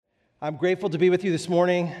I'm grateful to be with you this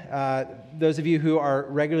morning. Those of you who are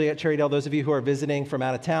regularly at Cherrydale, those of you who are visiting from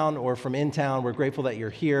out of town or from in town, we're grateful that you're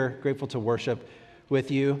here, grateful to worship with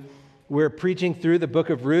you. We're preaching through the book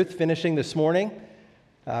of Ruth, finishing this morning,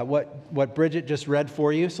 what Bridget just read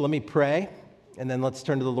for you. So let me pray, and then let's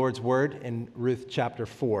turn to the Lord's word in Ruth chapter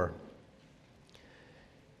 4.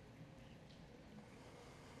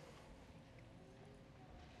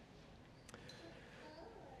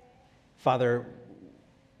 Father,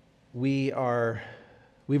 we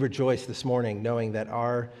rejoice this morning knowing that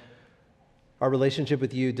our relationship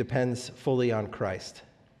with you depends fully on Christ,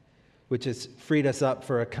 which has freed us up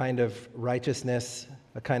for a kind of righteousness,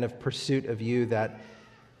 a kind of pursuit of you that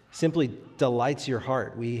simply delights your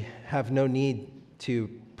heart. We have no need to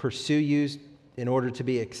pursue you in order to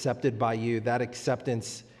be accepted by you. That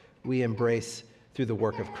acceptance we embrace through the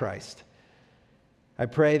work of Christ. I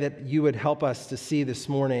pray that you would help us to see this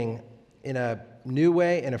morning in a new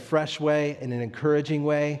way, in a fresh way, in an encouraging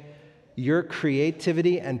way, your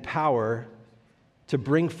creativity and power to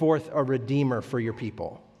bring forth a redeemer for your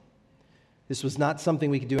people. This was not something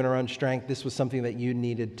we could do in our own strength. This was something that you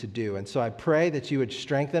needed to do. And so I pray that you would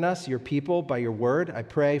strengthen us, your people, by your word. I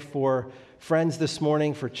pray for friends this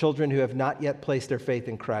morning, for children who have not yet placed their faith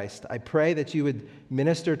in Christ. I pray that you would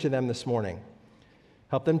minister to them this morning.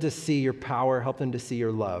 Help them to see your power. Help them to see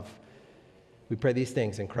your love. We pray these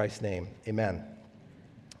things in Christ's name. Amen.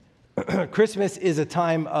 Christmas is a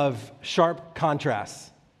time of sharp contrasts,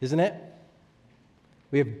 isn't it?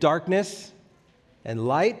 We have darkness and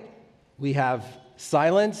light. We have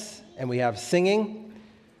silence and we have singing.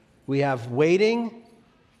 We have waiting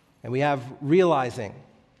and we have realizing.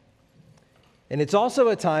 And it's also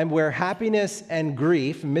a time where happiness and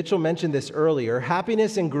grief, Mitchell mentioned this earlier,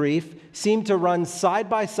 happiness and grief seem to run side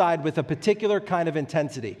by side with a particular kind of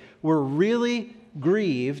intensity. We're really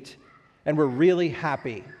grieved and we're really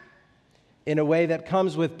happy in a way that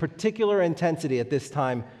comes with particular intensity at this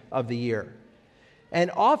time of the year. And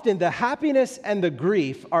often the happiness and the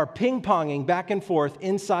grief are ping-ponging back and forth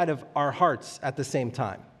inside of our hearts at the same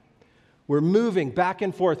time. We're moving back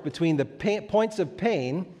and forth between the points of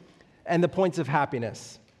pain and the points of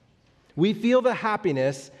happiness. We feel the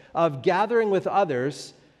happiness of gathering with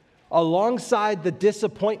others alongside the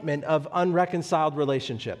disappointment of unreconciled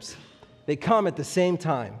relationships. They come at the same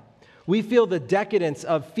time. We feel the decadence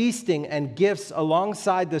of feasting and gifts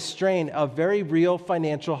alongside the strain of very real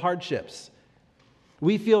financial hardships.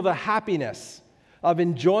 We feel the happiness of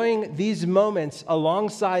enjoying these moments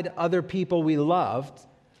alongside other people we loved,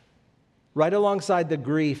 right alongside the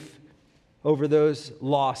grief over those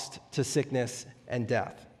lost to sickness and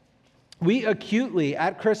death. We acutely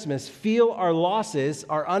at Christmas feel our losses,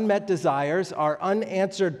 our unmet desires, our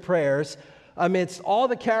unanswered prayers amidst all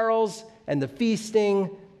the carols and the feasting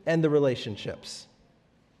and the relationships.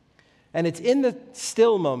 And it's in the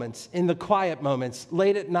still moments, in the quiet moments,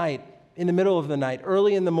 late at night, in the middle of the night,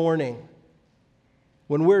 early in the morning,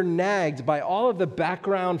 when we're nagged by all of the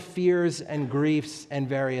background fears and griefs and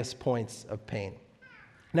various points of pain.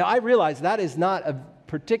 Now, I realize that is not a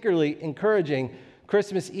particularly encouraging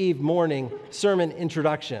Christmas Eve morning sermon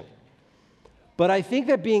introduction. But I think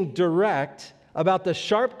that being direct about the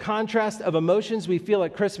sharp contrast of emotions we feel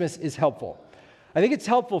at Christmas is helpful. I think it's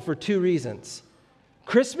helpful for two reasons.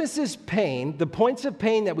 Christmas's pain, the points of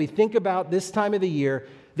pain that we think about this time of the year,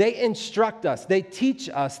 they instruct us, they teach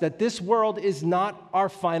us that this world is not our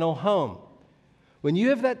final home. When you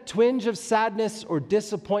have that twinge of sadness or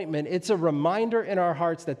disappointment, it's a reminder in our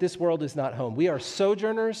hearts that this world is not home. We are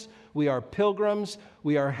sojourners, we are pilgrims,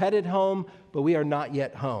 we are headed home, but we are not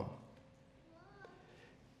yet home.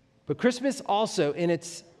 But Christmas also,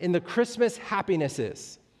 in the Christmas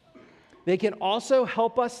happinesses, they can also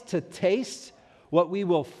help us to taste what we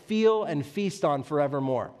will feel and feast on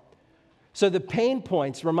forevermore. So the pain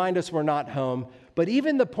points remind us we're not home, but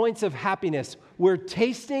even the points of happiness, we're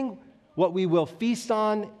tasting what we will feast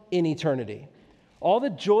on in eternity. All the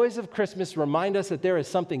joys of Christmas remind us that there is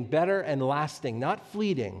something better and lasting, not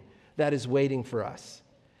fleeting, that is waiting for us.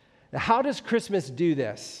 Now, how does Christmas do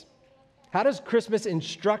this? How does Christmas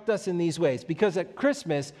instruct us in these ways? Because at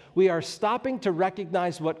Christmas, we are stopping to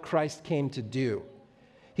recognize what Christ came to do.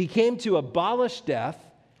 He came to abolish death,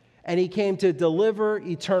 and he came to deliver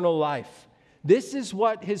eternal life. This is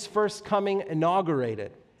what his first coming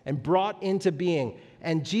inaugurated and brought into being.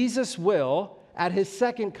 And Jesus will, at his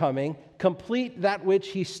second coming, complete that which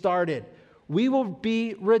he started. We will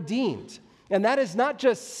be redeemed. And that is not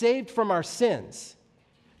just saved from our sins.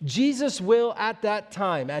 Jesus will, at that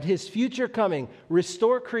time, at his future coming,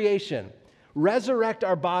 restore creation, resurrect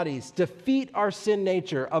our bodies, defeat our sin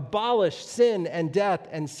nature, abolish sin and death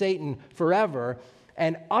and Satan forever,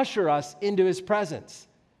 and usher us into his presence.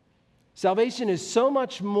 Salvation is so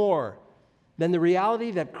much more than the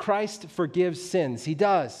reality that Christ forgives sins. He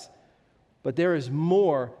does. But there is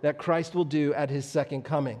more that Christ will do at his second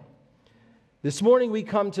coming. This morning we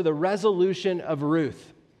come to the resolution of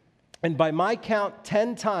Ruth. And by my count,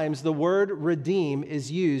 10 times the word redeem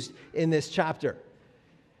is used in this chapter.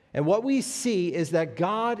 And what we see is that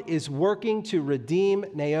God is working to redeem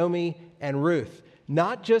Naomi and Ruth,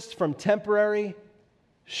 not just from temporary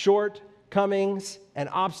shortcomings and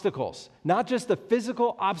obstacles, not just the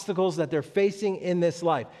physical obstacles that they're facing in this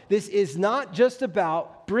life. This is not just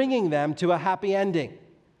about bringing them to a happy ending.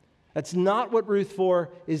 That's not what Ruth 4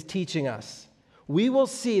 is teaching us. We will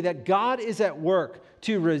see that God is at work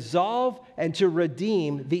to resolve and to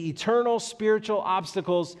redeem the eternal spiritual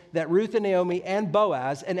obstacles that Ruth and Naomi and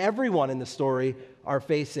Boaz and everyone in the story are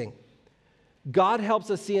facing. God helps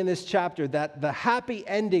us see in this chapter that the happy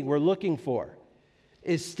ending we're looking for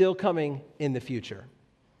is still coming in the future.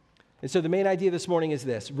 And so the main idea this morning is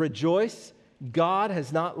this: rejoice, God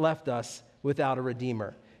has not left us without a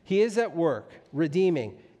redeemer. He is at work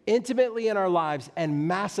redeeming intimately in our lives and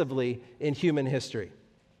massively in human history.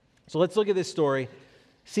 So let's look at this story.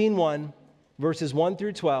 Scene 1, verses 1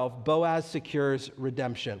 through 12, Boaz secures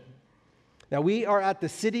redemption. Now we are at the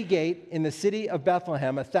city gate in the city of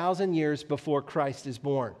Bethlehem 1,000 years before Christ is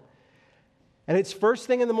born. And it's first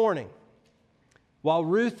thing in the morning. While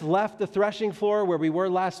Ruth left the threshing floor where we were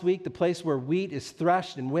last week, the place where wheat is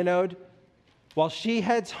threshed and winnowed, while she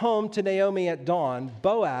heads home to Naomi at dawn,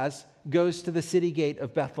 Boaz goes to the city gate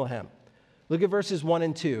of Bethlehem. Look at verses 1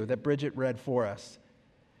 and 2 that Bridget read for us.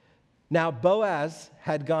 Now Boaz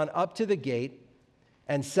had gone up to the gate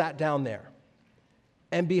and sat down there.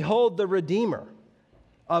 And behold, the Redeemer,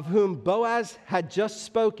 of whom Boaz had just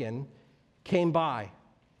spoken, came by.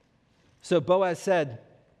 So Boaz said,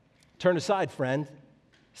 "Turn aside, friend.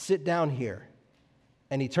 Sit down here."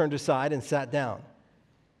 And he turned aside and sat down.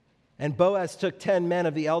 And Boaz took 10 men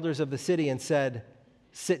of the elders of the city and said,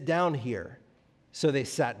 "Sit down here." So they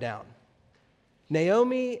sat down.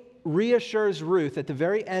 Naomi reassures Ruth at the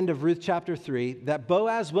very end of Ruth chapter 3 that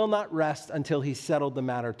Boaz will not rest until he's settled the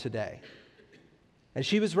matter today. And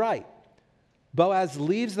she was right. Boaz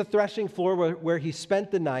leaves the threshing floor where he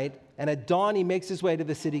spent the night, and at dawn he makes his way to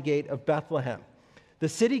the city gate of Bethlehem. The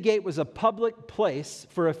city gate was a public place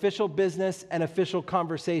for official business and official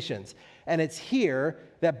conversations, and it's here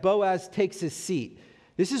that Boaz takes his seat.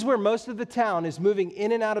 This is where most of the town is moving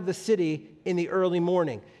in and out of the city in the early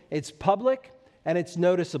morning. It's public and it's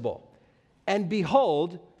noticeable. And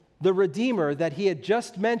behold, the Redeemer that he had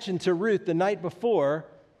just mentioned to Ruth the night before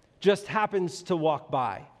just happens to walk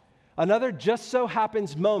by. Another just so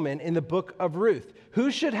happens moment in the book of Ruth. Who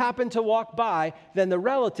should happen to walk by than the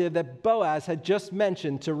relative that Boaz had just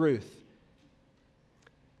mentioned to Ruth?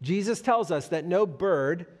 Jesus tells us that no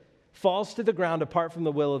bird falls to the ground apart from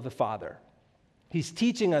the will of the Father. He's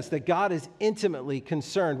teaching us that God is intimately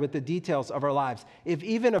concerned with the details of our lives. If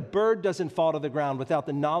even a bird doesn't fall to the ground without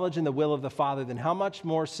the knowledge and the will of the Father, then how much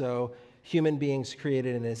more so human beings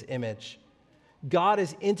created in his image? God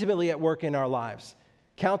is intimately at work in our lives,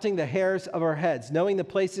 counting the hairs of our heads, knowing the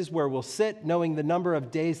places where we'll sit, knowing the number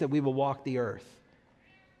of days that we will walk the earth.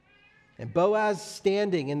 And Boaz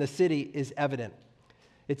standing in the city is evident.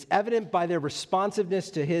 It's evident by their responsiveness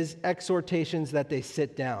to his exhortations that they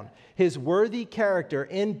sit down. His worthy character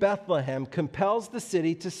in Bethlehem compels the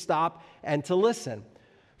city to stop and to listen.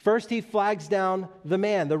 First, he flags down the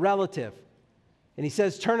man, the relative, and he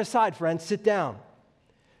says, "Turn aside, friend, sit down."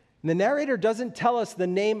 And the narrator doesn't tell us the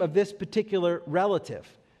name of this particular relative.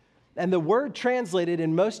 And the word translated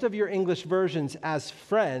in most of your English versions as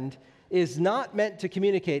friend is not meant to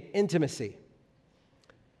communicate intimacy.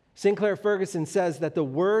 Sinclair Ferguson says that the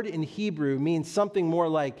word in Hebrew means something more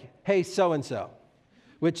like, "Hey, so-and-so,"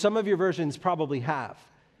 which some of your versions probably have.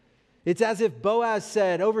 It's as if Boaz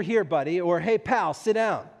said, "Over here, buddy," or "Hey, pal, sit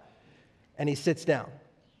down." And he sits down.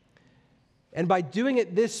 And by doing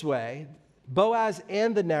it this way, Boaz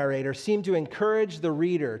and the narrator seem to encourage the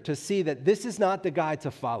reader to see that this is not the guy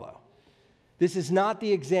to follow. This is not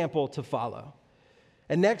the example to follow.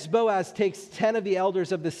 And next, Boaz takes 10 of the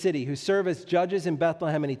elders of the city who serve as judges in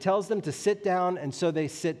Bethlehem, and he tells them to sit down, and so they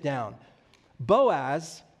sit down.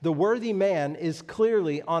 Boaz, the worthy man, is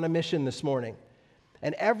clearly on a mission this morning.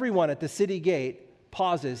 And everyone at the city gate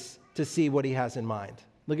pauses to see what he has in mind.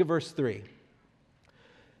 Look at verse 3.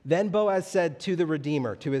 Then Boaz said to the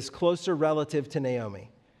Redeemer, to his closer relative to Naomi,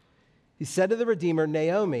 he said to the Redeemer,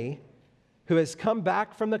 "Naomi, who has come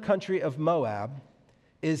back from the country of Moab,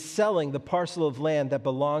 is selling the parcel of land that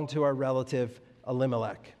belonged to our relative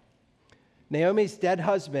Elimelech." Naomi's dead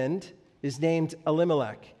husband is named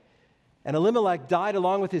Elimelech. And Elimelech died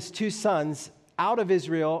along with his 2 sons out of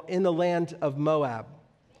Israel in the land of Moab.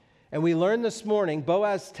 And we learned this morning,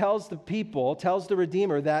 Boaz tells the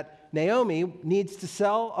Redeemer, that Naomi needs to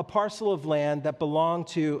sell a parcel of land that belonged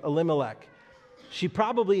to Elimelech. She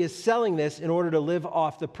probably is selling this in order to live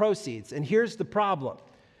off the proceeds. And here's the problem.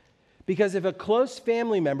 Because if a close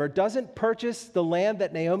family member doesn't purchase the land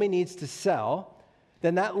that Naomi needs to sell,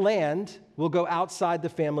 then that land will go outside the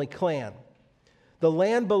family clan. The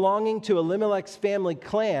land belonging to Elimelech's family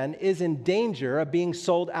clan is in danger of being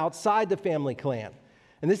sold outside the family clan.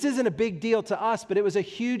 And this isn't a big deal to us, but it was a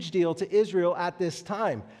huge deal to Israel at this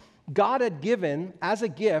time. God had given, as a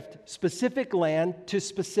gift, specific land to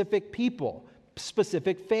specific people,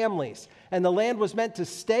 specific families. And the land was meant to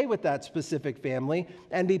stay with that specific family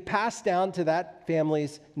and be passed down to that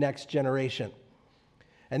family's next generation.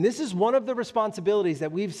 And this is one of the responsibilities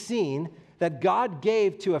that we've seen that God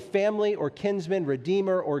gave to a family or kinsman,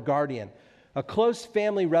 redeemer, or guardian, a close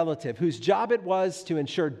family relative whose job it was to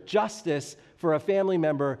ensure justice for a family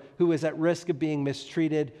member who was at risk of being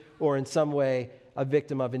mistreated or in some way a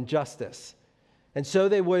victim of injustice. And so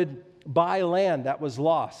they would buy land that was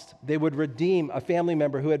lost. They would redeem a family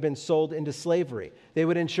member who had been sold into slavery. They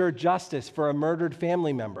would ensure justice for a murdered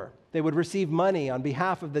family member. They would receive money on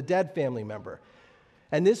behalf of the dead family member.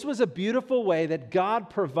 And this was a beautiful way that God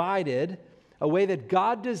provided, a way that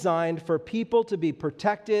God designed for people to be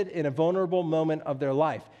protected in a vulnerable moment of their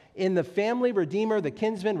life. In the family redeemer, the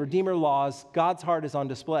kinsman redeemer laws, God's heart is on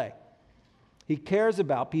display. He cares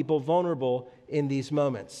about people vulnerable in these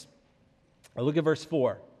moments. Now look at verse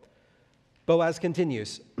 4. Boaz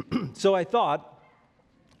continues, "So I thought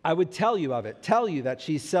I would tell you of it, tell you that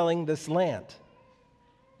she's selling this land,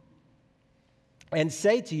 and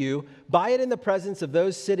say to you, buy it in the presence of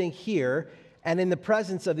those sitting here and in the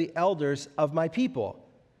presence of the elders of my people.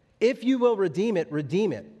 If you will redeem it,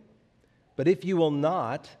 redeem it. But if you will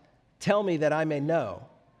not, tell me that I may know.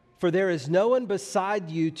 For there is no one beside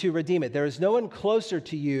you to redeem it. There is no one closer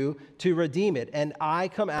to you to redeem it, and I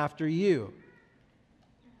come after you."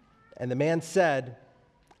 And the man said,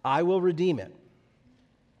 "I will redeem it."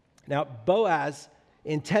 Now, Boaz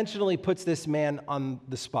intentionally puts this man on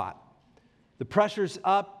the spot. The pressure's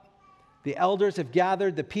up. The elders have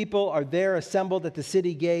gathered. The people are there assembled at the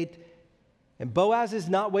city gate. And Boaz is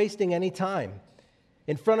not wasting any time.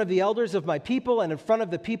 In front of the elders of my people and in front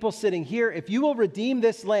of the people sitting here, if you will redeem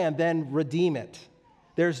this land, then redeem it.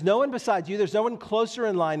 There's no one besides you. There's no one closer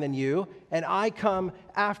in line than you, and I come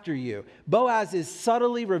after you. Boaz is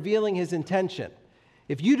subtly revealing his intention.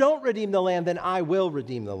 If you don't redeem the land, then I will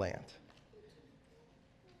redeem the land.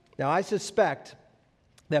 Now, I suspect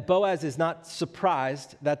that Boaz is not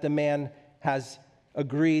surprised that the man has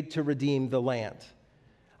agreed to redeem the land.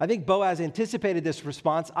 I think Boaz anticipated this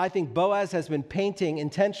response. I think Boaz has been painting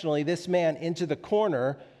intentionally this man into the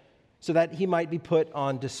corner so that he might be put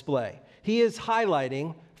on display. He is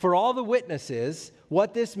highlighting for all the witnesses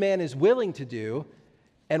what this man is willing to do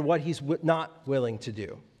and what he's not willing to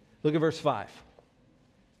do. Look at verse 5.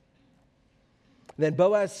 Then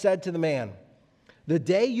Boaz said to the man, "The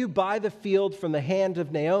day you buy the field from the hand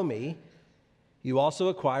of Naomi, you also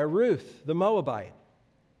acquire Ruth, the Moabite,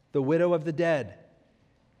 the widow of the dead,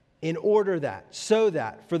 in order that, so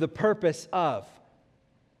that, for the purpose of,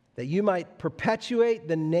 that you might perpetuate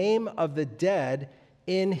the name of the dead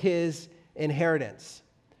in his inheritance."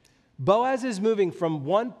 Boaz is moving from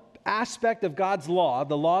one aspect of God's law,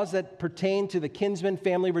 the laws that pertain to the kinsman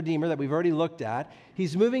family redeemer that we've already looked at.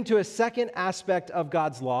 He's moving to a second aspect of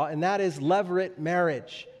God's law, and that is levirate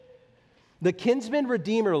marriage. The kinsman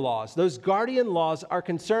redeemer laws, those guardian laws, are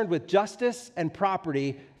concerned with justice and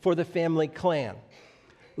property for the family clan.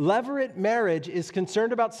 Levirate marriage is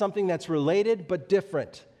concerned about something that's related but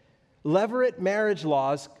different. Levirate marriage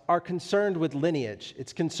laws are concerned with lineage.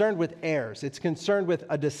 It's concerned with heirs. It's concerned with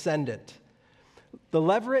a descendant. The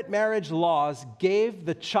levirate marriage laws gave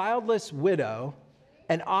the childless widow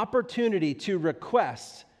an opportunity to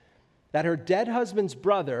request that her dead husband's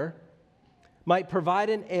brother might provide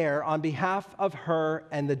an heir on behalf of her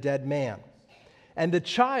and the dead man. And the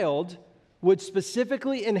child would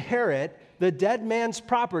specifically inherit the dead man's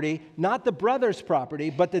property, not the brother's property,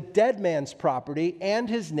 but the dead man's property and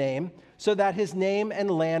his name, so that his name and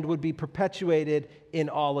land would be perpetuated in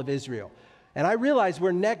all of Israel. And I realize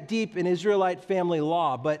we're neck deep in Israelite family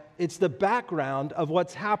law, but it's the background of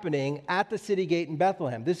what's happening at the city gate in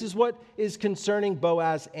Bethlehem. This is what is concerning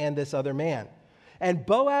Boaz and this other man. And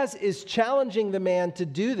Boaz is challenging the man to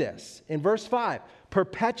do this. In verse 5,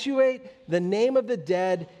 perpetuate the name of the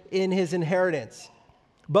dead in his inheritance.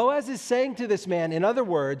 Boaz is saying to this man, in other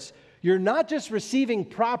words, You're not just receiving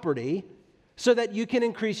property so that you can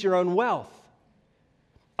increase your own wealth.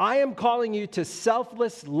 I am calling you to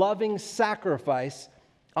selfless, loving sacrifice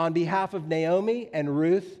on behalf of Naomi and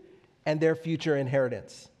Ruth and their future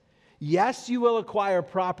inheritance. Yes, you will acquire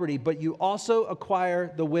property, but you also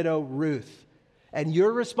acquire the widow Ruth. And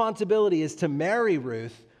your responsibility is to marry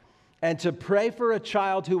Ruth and to pray for a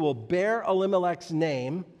child who will bear Elimelech's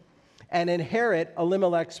name and inherit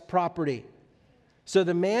Elimelech's property. So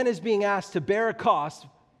the man is being asked to bear a cost,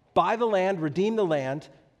 buy the land, redeem the land,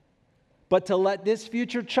 but to let this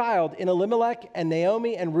future child in Elimelech and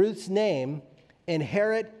Naomi and Ruth's name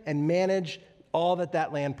inherit and manage all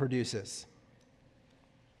that land produces.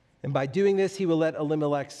 And by doing this, he will let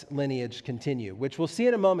Elimelech's lineage continue, which we'll see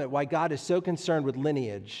in a moment why God is so concerned with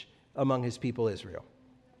lineage among his people Israel.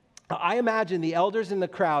 I imagine the elders in the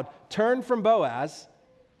crowd turned from Boaz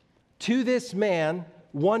to this man,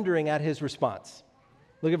 wondering at his response.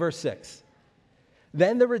 Look at verse 6.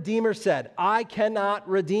 Then the Redeemer said, I cannot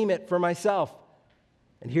redeem it for myself.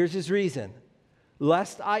 And here's his reason.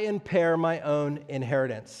 Lest I impair my own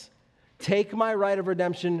inheritance. Take my right of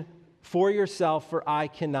redemption for yourself, for I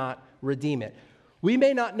cannot redeem it. We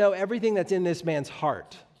may not know everything that's in this man's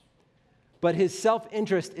heart, but his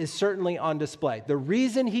self-interest is certainly on display. The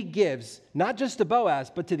reason he gives, not just to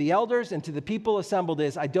Boaz, but to the elders and to the people assembled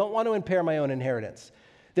is, I don't want to impair my own inheritance.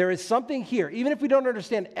 There is something here, even if we don't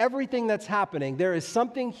understand everything that's happening, there is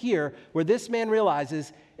something here where this man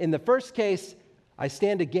realizes, in the first case, I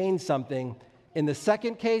stand to gain something. In the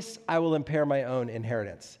second case, I will impair my own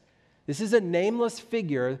inheritance. This is a nameless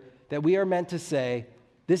figure that we are meant to say,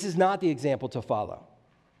 this is not the example to follow.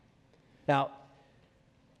 Now,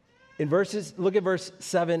 look at verse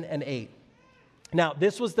 7 and 8. Now,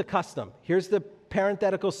 this was the custom. Here's the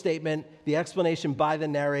parenthetical statement, the explanation by the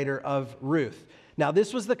narrator of Ruth. Now,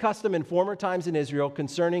 this was the custom in former times in Israel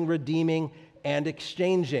concerning redeeming and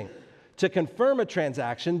exchanging. To confirm a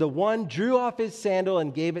transaction, the one drew off his sandal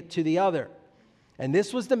and gave it to the other. And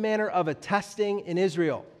this was the manner of attesting in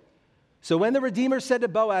Israel. So when the Redeemer said to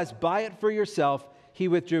Boaz, buy it for yourself, he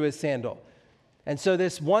withdrew his sandal. And so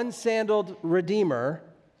this one-sandaled Redeemer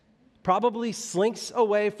probably slinks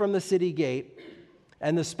away from the city gate,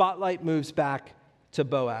 and the spotlight moves back to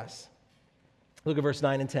Boaz. Look at verse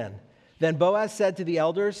 9 and 10. Then Boaz said to the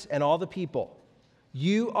elders and all the people,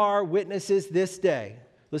 you are witnesses this day.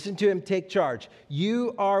 Listen to him take charge.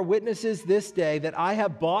 You are witnesses this day that I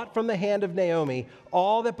have bought from the hand of Naomi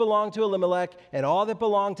all that belonged to Elimelech and all that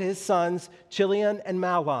belonged to his sons, Chilion and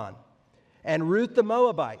Mahlon. And Ruth the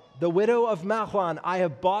Moabite, the widow of Mahlon, I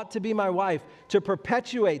have bought to be my wife, to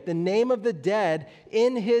perpetuate the name of the dead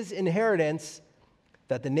in his inheritance,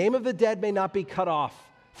 that the name of the dead may not be cut off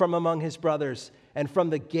from among his brothers and from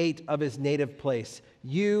the gate of his native place.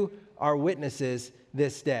 You are witnesses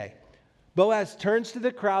this day. Boaz turns to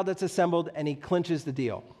the crowd that's assembled and he clinches the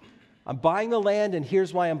deal. I'm buying the land, and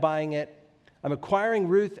here's why I'm buying it. I'm acquiring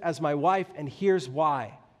Ruth as my wife, and here's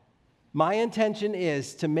why. My intention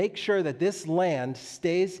is to make sure that this land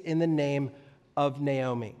stays in the name of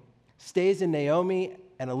Naomi, stays in Naomi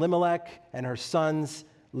and Elimelech and her son's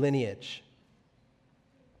lineage.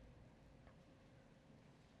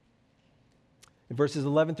 In verses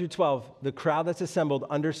 11 through 12, the crowd that's assembled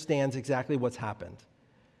understands exactly what's happened.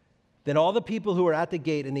 Then all the people who were at the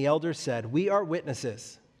gate and the elders said, we are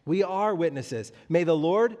witnesses. We are witnesses. May the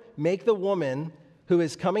Lord make the woman who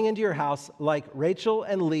is coming into your house like Rachel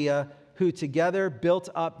and Leah, who together built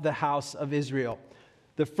up the house of Israel.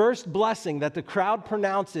 The first blessing that the crowd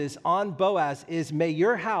pronounces on Boaz is, may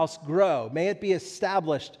your house grow. May it be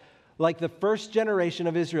established like the first generation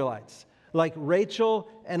of Israelites, like Rachel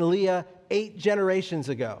and Leah 8 generations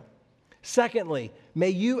ago. Secondly, may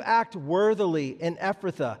you act worthily in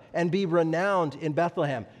Ephrathah and be renowned in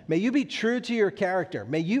Bethlehem. May you be true to your character.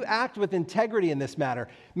 May you act with integrity in this matter.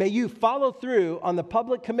 May you follow through on the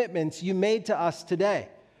public commitments you made to us today.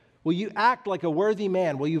 Will you act like a worthy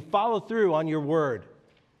man? Will you follow through on your word?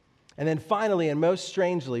 And then finally, and most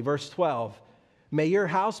strangely, verse 12, may your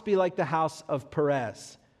house be like the house of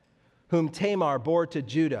Perez, whom Tamar bore to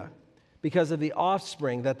Judah, because of the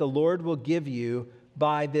offspring that the Lord will give you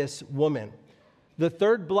by this woman. The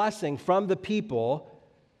third blessing from the people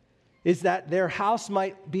is that their house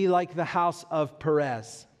might be like the house of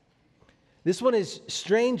Perez. This one is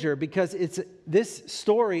stranger because this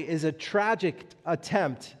story is a tragic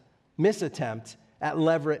misattempt at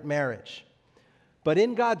levirate marriage. But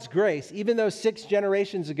in God's grace, even though 6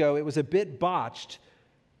 generations ago it was a bit botched,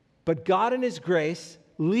 but God in his grace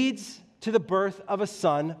leads to the birth of a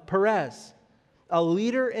son, Perez, a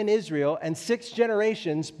leader in Israel and 6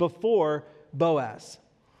 generations before Boaz.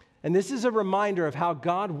 And this is a reminder of how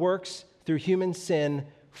God works through human sin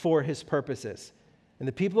for his purposes. And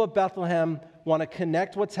the people of Bethlehem want to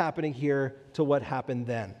connect what's happening here to what happened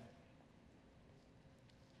then.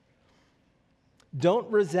 Don't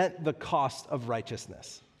resent the cost of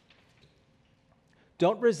righteousness.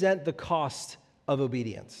 Don't resent the cost of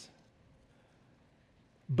obedience.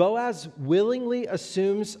 Boaz willingly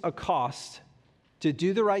assumes a cost to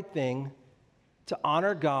do the right thing, to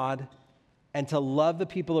honor God, and to love the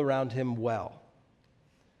people around him well.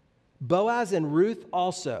 Boaz and Ruth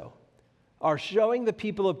also are showing the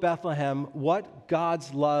people of Bethlehem what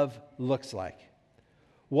God's love looks like,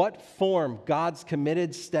 what form God's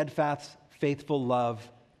committed, steadfast, faithful love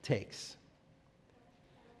takes.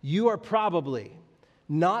 You are probably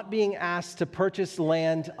not being asked to purchase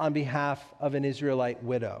land on behalf of an Israelite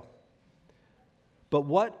widow. But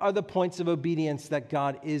what are the points of obedience that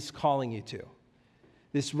God is calling you to?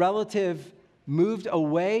 This relative moved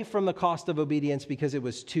away from the cost of obedience because it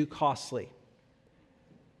was too costly.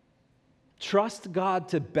 Trust God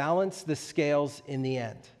to balance the scales in the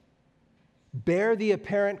end. Bear the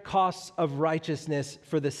apparent costs of righteousness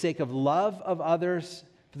for the sake of love of others,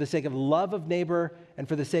 for the sake of love of neighbor, and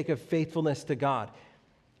for the sake of faithfulness to God.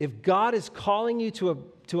 If God is calling you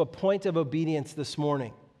to a point of obedience this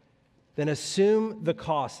morning, then assume the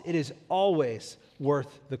cost. It is always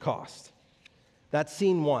worth the cost. That's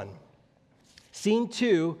scene one. Scene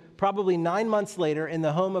two, probably 9 months later, in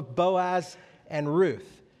the home of Boaz and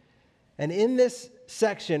Ruth. And in this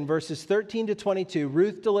section, verses 13 to 22,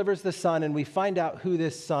 Ruth delivers the son, and we find out who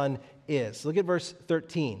this son is. Look at verse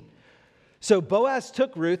 13. So Boaz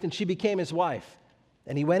took Ruth, and she became his wife.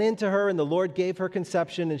 And he went into her, and the Lord gave her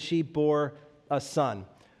conception, and she bore a son.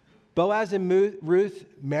 Boaz and Ruth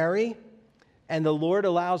marry, and the Lord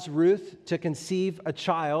allows Ruth to conceive a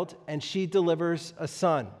child, and she delivers a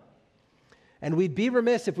son. And we'd be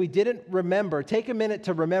remiss if we didn't take a minute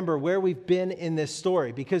to remember where we've been in this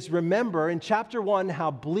story. Because remember in chapter 1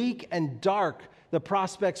 how bleak and dark the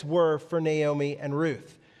prospects were for Naomi and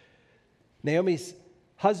Ruth. Naomi's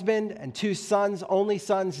husband and 2 sons, only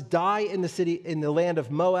sons, die in the land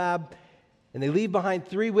of Moab. And they leave behind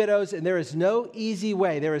 3 widows, and there is no easy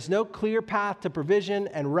way. There is no clear path to provision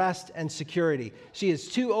and rest and security. She is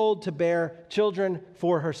too old to bear children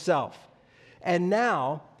for herself. And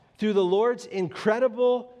now, through the Lord's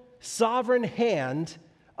incredible sovereign hand,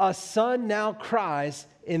 a son now cries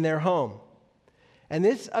in their home. And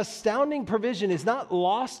this astounding provision is not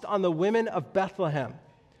lost on the women of Bethlehem.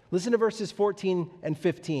 Listen to verses 14 and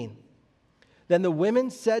 15. Then the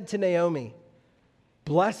women said to Naomi,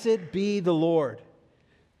 "Blessed be the Lord,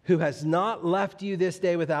 who has not left you this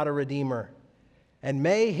day without a redeemer, and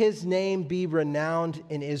may his name be renowned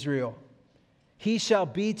in Israel. He shall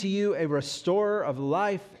be to you a restorer of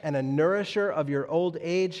life and a nourisher of your old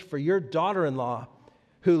age, for your daughter-in-law,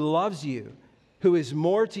 who loves you, who is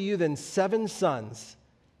more to you than 7 sons,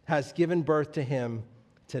 has given birth to him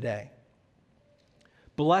today.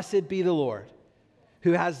 Blessed be the Lord,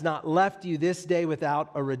 who has not left you this day without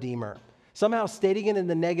a redeemer." Somehow stating it in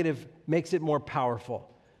the negative makes it more powerful.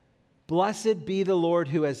 Blessed be the Lord,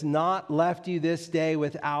 who has not left you this day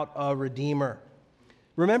without a redeemer.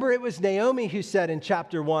 Remember, it was Naomi who said in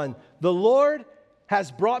chapter 1, "The Lord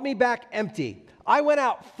has brought me back empty. I went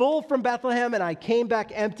out full from Bethlehem and I came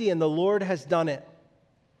back empty, and the Lord has done it.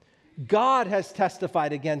 God has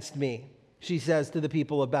testified against me," she says to the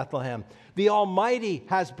people of Bethlehem. "The Almighty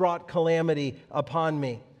has brought calamity upon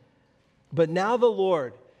me." But now the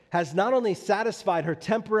Lord has not only satisfied her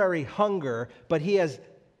temporary hunger, but he has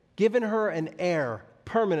given her an heir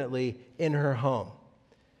permanently in her home.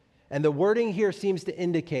 And the wording here seems to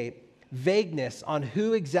indicate vagueness on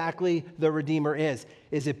who exactly the Redeemer is.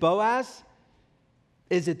 Is it Boaz?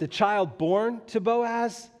 Is it the child born to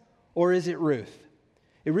Boaz? Or is it Ruth?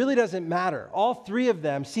 It really doesn't matter. All 3 of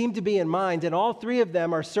them seem to be in mind, and all 3 of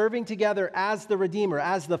them are serving together as the Redeemer,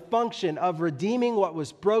 as the function of redeeming what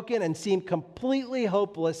was broken and seemed completely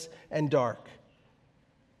hopeless and dark.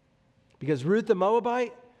 Because Ruth the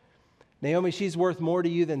Moabite, Naomi, she's worth more to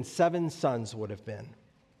you than 7 sons would have been.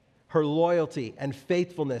 Her loyalty and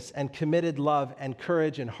faithfulness and committed love and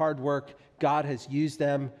courage and hard work, God has used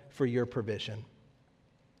them for your provision.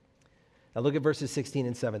 Now look at verses 16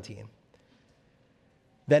 and 17.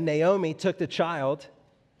 Then Naomi took the child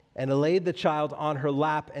and laid the child on her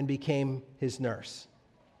lap and became his nurse.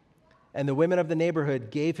 And the women of the neighborhood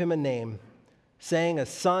gave him a name, saying, "A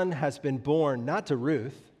son has been born," not to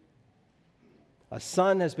Ruth, "a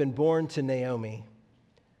son has been born to Naomi."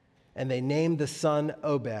 And they named the son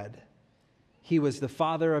Obed. He was the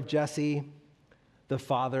father of Jesse, the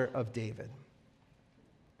father of David.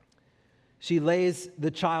 She lays the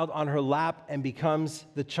child on her lap and becomes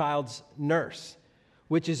the child's nurse,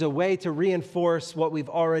 which is a way to reinforce what we've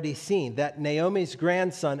already seen, that Naomi's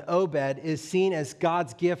grandson, Obed, is seen as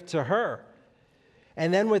God's gift to her.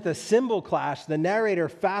 And then with a symbol clash, the narrator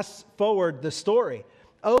fast forward the story.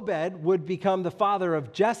 Obed would become the father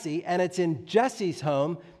of Jesse, and it's in Jesse's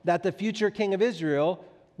home that the future king of Israel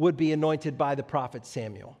would be anointed by the prophet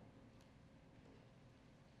Samuel.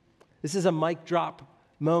 This is a mic drop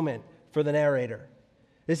moment for the narrator.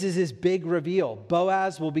 This is his big reveal.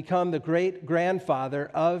 Boaz will become the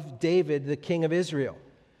great-grandfather of David, the king of Israel.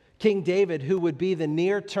 King David, who would be the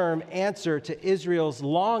near-term answer to Israel's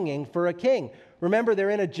longing for a king. Remember, they're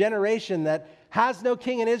in a generation that has no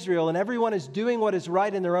king in Israel, and everyone is doing what is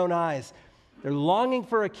right in their own eyes. They're longing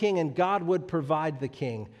for a king, and God would provide the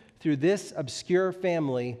king through this obscure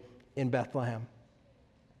family in Bethlehem.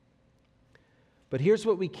 But here's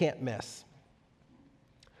what we can't miss.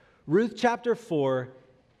 Ruth chapter 4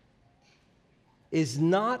 is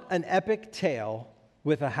not an epic tale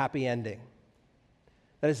with a happy ending.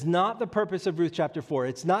 That is not the purpose of Ruth chapter 4.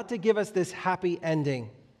 It's not to give us this happy ending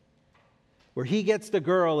where he gets the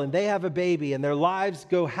girl and they have a baby and their lives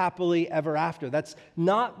go happily ever after. That's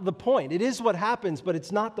not the point. It is what happens, but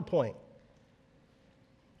it's not the point.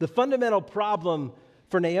 The fundamental problem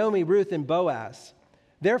for Naomi, Ruth, and Boaz,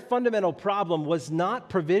 their fundamental problem was not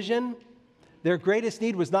provision. Their greatest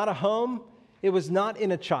need was not a home. It was not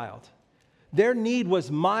in a child. Their need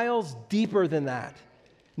was miles deeper than that.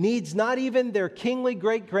 Needs not even their kingly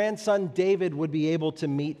great-grandson David would be able to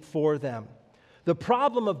meet for them. The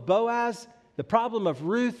problem of Boaz, the problem of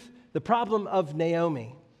Ruth, the problem of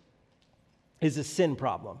Naomi is a sin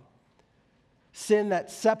problem. Sin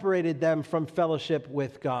that separated them from fellowship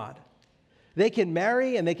with God. They can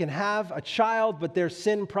marry and they can have a child, but their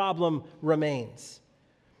sin problem remains.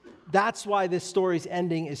 That's why this story's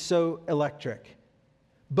ending is so electric.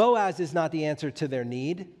 Boaz is not the answer to their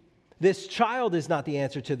need. This child is not the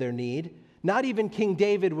answer to their need. Not even King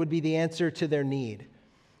David would be the answer to their need.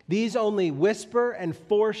 These only whisper and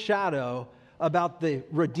foreshadow about the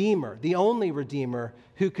Redeemer, the only Redeemer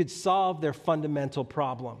who could solve their fundamental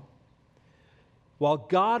problem. While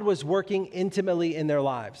God was working intimately in their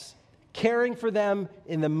lives, caring for them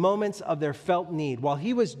in the moments of their felt need, while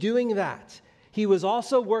he was doing that, he was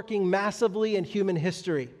also working massively in human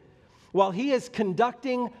history. While he is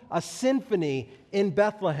conducting a symphony in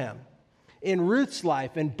Bethlehem, in Ruth's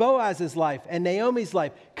life, and Boaz's life, and Naomi's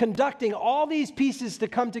life, conducting all these pieces to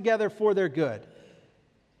come together for their good,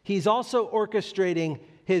 he's also orchestrating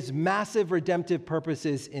his massive redemptive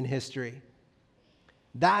purposes in history.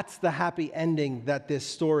 That's the happy ending that this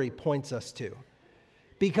story points us to.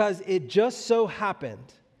 Because it just so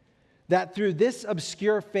happened that through this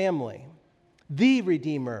obscure family, the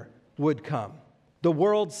Redeemer would come, the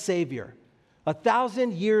world's Savior.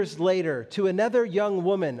 1,000 years later, to another young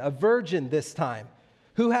woman, a virgin this time,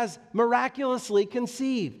 who has miraculously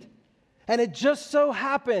conceived. And it just so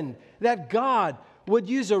happened that God would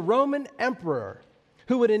use a Roman emperor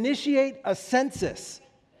who would initiate a census.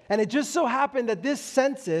 And it just so happened that this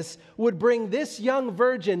census would bring this young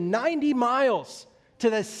virgin 90 miles to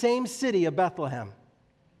the same city of Bethlehem.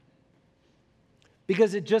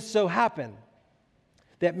 Because it just so happened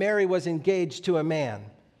that Mary was engaged to a man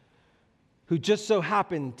who just so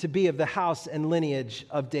happened to be of the house and lineage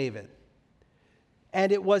of David.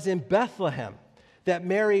 And it was in Bethlehem that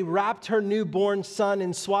Mary wrapped her newborn son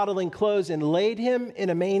in swaddling clothes and laid him in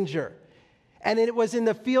a manger. And it was in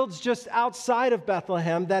the fields just outside of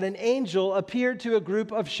Bethlehem that an angel appeared to a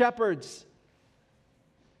group of shepherds.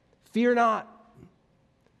 Fear not,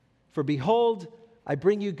 for behold, I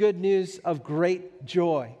bring you good news of great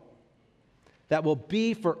joy that will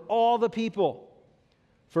be for all the people.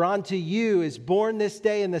 For unto you is born this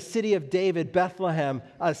day in the city of David, Bethlehem,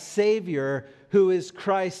 a Savior who is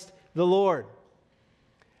Christ the Lord.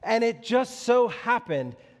 And it just so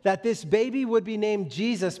happened that this baby would be named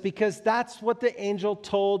Jesus because that's what the angel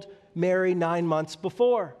told Mary 9 months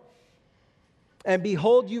before. And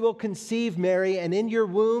behold, you will conceive, Mary, and in your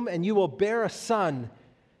womb, and you will bear a son,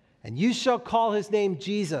 and you shall call his name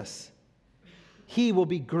Jesus. He will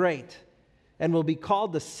be great and will be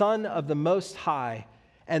called the Son of the Most High.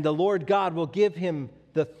 And the Lord God will give him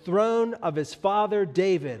the throne of his father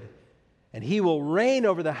David, and he will reign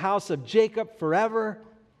over the house of Jacob forever,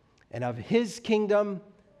 and of his kingdom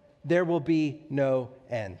there will be no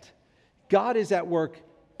end. God is at work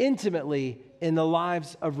intimately in the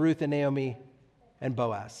lives of Ruth and Naomi and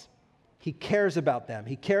Boaz. He cares about them.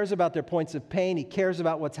 He cares about their points of pain. He cares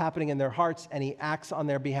about what's happening in their hearts, and he acts on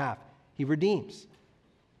their behalf. He redeems.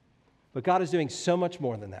 But God is doing so much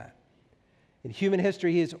more than that. In human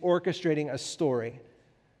history, he is orchestrating a story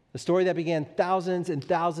that began thousands and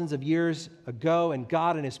thousands of years ago, and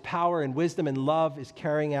God in his power and wisdom and love is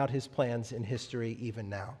carrying out his plans in history even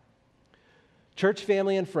now. Church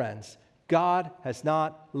family and friends, God has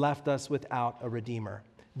not left us without a Redeemer.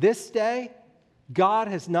 This day, God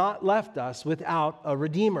has not left us without a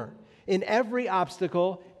Redeemer. In every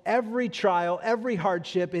obstacle, every trial, every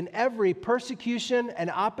hardship, in every persecution and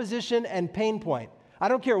opposition and pain point, I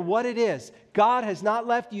don't care what it is, God has not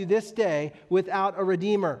left you this day without a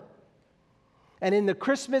Redeemer. And in the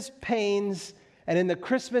Christmas pains and in the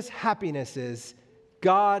Christmas happinesses,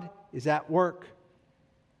 God is at work.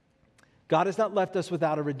 God has not left us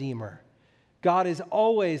without a Redeemer. God is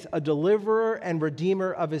always a deliverer and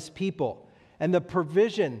redeemer of his people. And the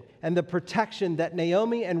provision and the protection that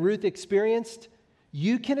Naomi and Ruth experienced,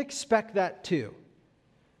 you can expect that too.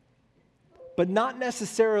 But not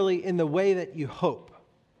necessarily in the way that you hope.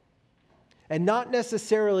 And not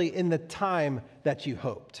necessarily in the time that you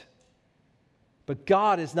hoped. But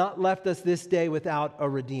God has not left us this day without a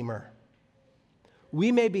Redeemer.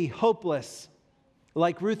 We may be hopeless,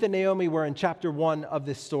 like Ruth and Naomi were in chapter 1 of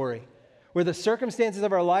this story, where the circumstances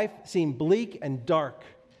of our life seem bleak and dark.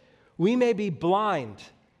 We may be blind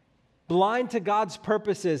to God's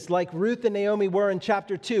purposes, like Ruth and Naomi were in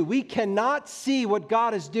chapter 2. We cannot see what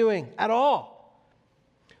God is doing at all.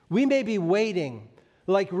 We may be waiting,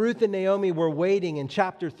 like Ruth and Naomi were waiting in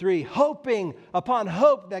chapter 3, hoping upon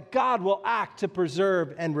hope that God will act to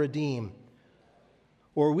preserve and redeem.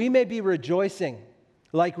 Or we may be rejoicing,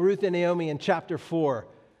 like Ruth and Naomi in chapter 4,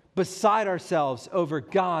 beside ourselves over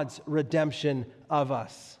God's redemption of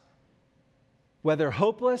us. Whether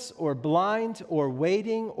hopeless or blind or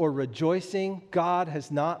waiting or rejoicing, God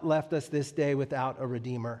has not left us this day without a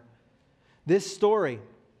Redeemer. This story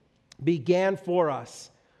began for us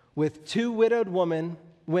with two widowed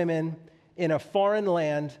women in a foreign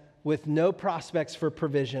land with no prospects for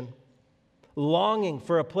provision, longing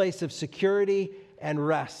for a place of security and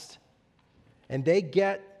rest. And they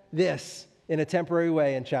get this in a temporary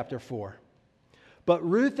way in chapter 4. But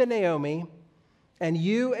Ruth and Naomi and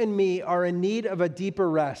you and me are in need of a deeper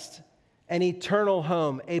rest, an eternal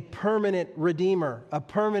home, a permanent Redeemer, a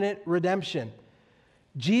permanent redemption.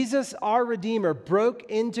 Jesus, our Redeemer, broke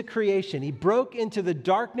into creation. He broke into the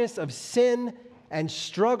darkness of sin and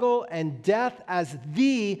struggle and death as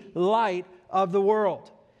the light of the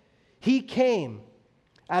world. He came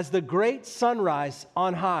as the great sunrise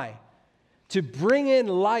on high to bring in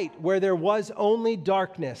light where there was only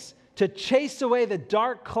darkness, to chase away the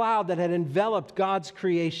dark cloud that had enveloped God's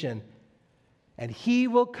creation. And he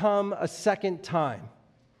will come a second time.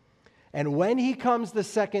 And when he comes the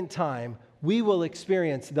second time, we will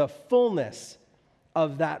experience the fullness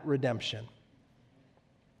of that redemption.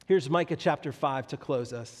 Here's Micah chapter 5 to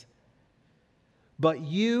close us. But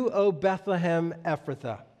you, O Bethlehem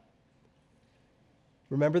Ephrathah.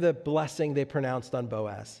 Remember the blessing they pronounced on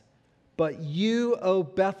Boaz. But you, O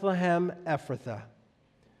Bethlehem Ephrathah,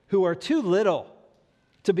 who are too little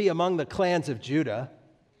to be among the clans of Judah,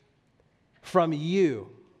 from you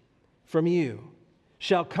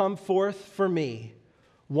shall come forth for me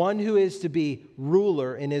one who is to be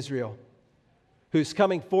ruler in Israel, whose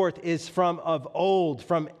coming forth is from of old,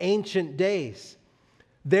 from ancient days.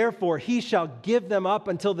 Therefore he shall give them up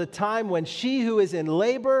until the time when she who is in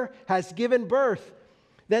labor has given birth.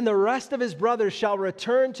 Then the rest of his brothers shall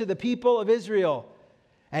return to the people of Israel,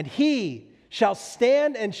 and he shall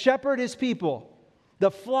stand and shepherd his people,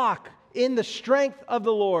 the flock in the strength of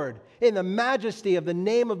the Lord, in the majesty of the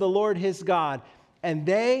name of the Lord his God, and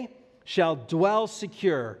they shall dwell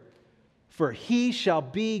secure, for he shall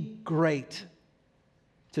be great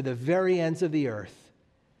to the very ends of the earth,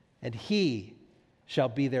 and he shall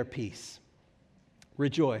be their peace.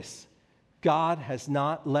 Rejoice. God has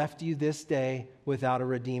not left you this day without a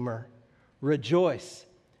Redeemer. Rejoice.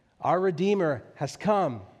 Our Redeemer has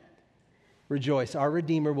come. Rejoice. Our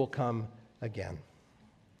Redeemer will come again.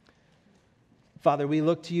 Father, we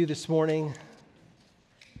look to you this morning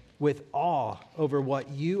with awe over what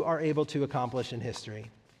you are able to accomplish in history.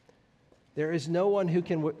 There is no one who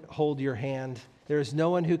can hold your hand. There is no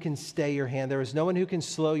one who can stay your hand. There is no one who can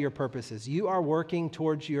slow your purposes. You are working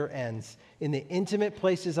towards your ends in the intimate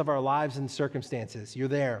places of our lives and circumstances. You're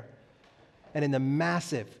there. And in the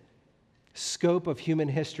massive scope of human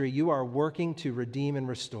history, you are working to redeem and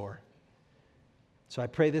restore. So I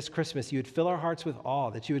pray this Christmas you would fill our hearts with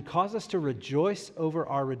awe, that you would cause us to rejoice over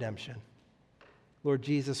our redemption. Lord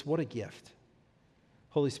Jesus, what a gift.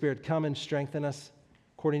 Holy Spirit, come and strengthen us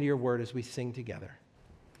according to your word as we sing together.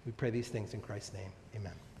 We pray these things in Christ's name.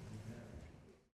 Amen.